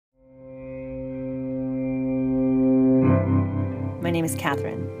My name is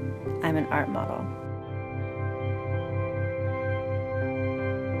Catherine. I'm an art model.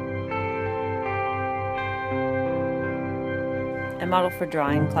 I model for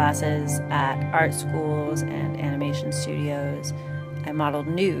drawing classes at art schools and animation studios. I modeled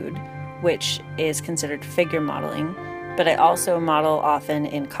nude, which is considered figure modeling, but I also model often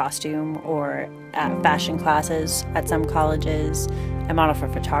in costume or at fashion classes at some colleges. I model for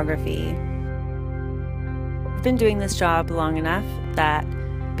photography. I've been doing this job long enough that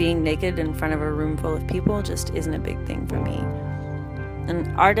being naked in front of a room full of people just isn't a big thing for me.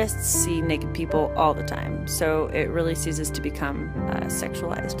 And artists see naked people all the time, so it really ceases to become a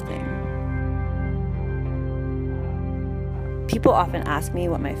sexualized thing. People often ask me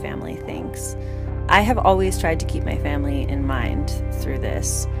what my family thinks. I have always tried to keep my family in mind through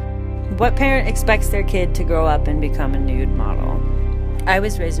this. What parent expects their kid to grow up and become a nude model? I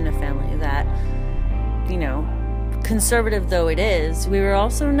was raised in a family that, conservative though it is, we were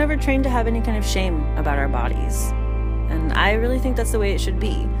also never trained to have any kind of shame about our bodies. And I really think that's the way it should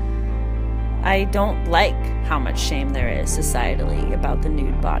be. I don't like how much shame there is societally about the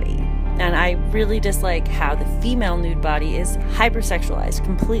nude body. And I really dislike how the female nude body is hypersexualized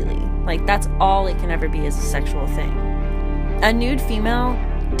completely. Like, that's all it can ever be, is a sexual thing. A nude female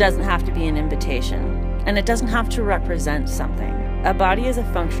doesn't have to be an invitation, and it doesn't have to represent something. A body is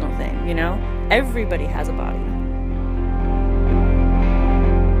a functional thing, Everybody has a body.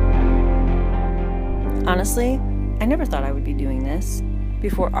 Honestly, I never thought I would be doing this.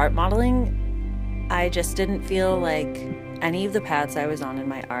 Before art modeling, I just didn't feel like any of the paths I was on in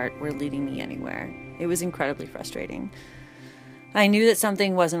my art were leading me anywhere. It was incredibly frustrating. I knew that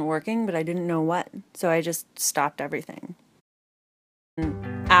something wasn't working, but I didn't know what, so I just stopped everything. And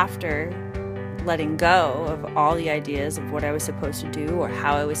after letting go of all the ideas of what I was supposed to do or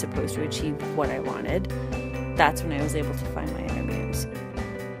how I was supposed to achieve what I wanted, that's when I was able to find my inner muse.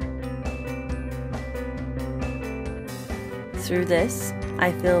 Through this,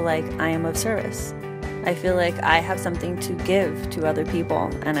 I feel like I am of service. I feel like I have something to give to other people,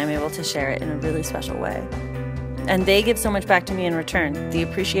 and I'm able to share it in a really special way. And they give so much back to me in return. The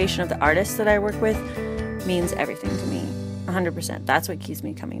appreciation of the artists that I work with means everything to me, 100%. That's what keeps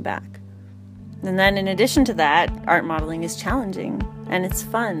me coming back. And then in addition to that, art modeling is challenging, and it's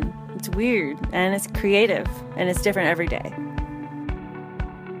fun, it's weird, and it's creative, and it's different every day.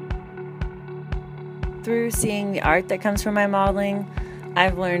 Through seeing the art that comes from my modeling,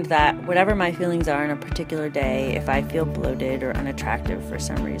 I've learned that whatever my feelings are on a particular day, if I feel bloated or unattractive for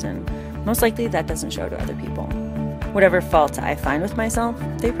some reason, most likely that doesn't show to other people. Whatever faults I find with myself,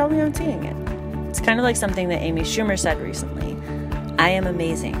 they probably aren't seeing it. It's kind of like something that Amy Schumer said recently. I am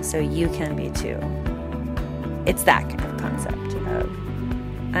amazing, so you can be too. It's that kind of concept of,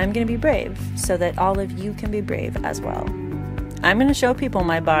 I'm going to be brave so that all of you can be brave as well. I'm going to show people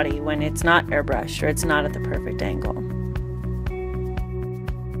my body when it's not airbrushed or it's not at the perfect angle.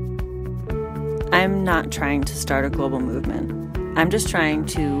 I'm not trying to start a global movement. I'm just trying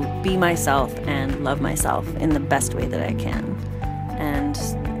to be myself and love myself in the best way that I can, and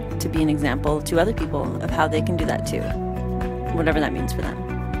to be an example to other people of how they can do that too, whatever that means for them.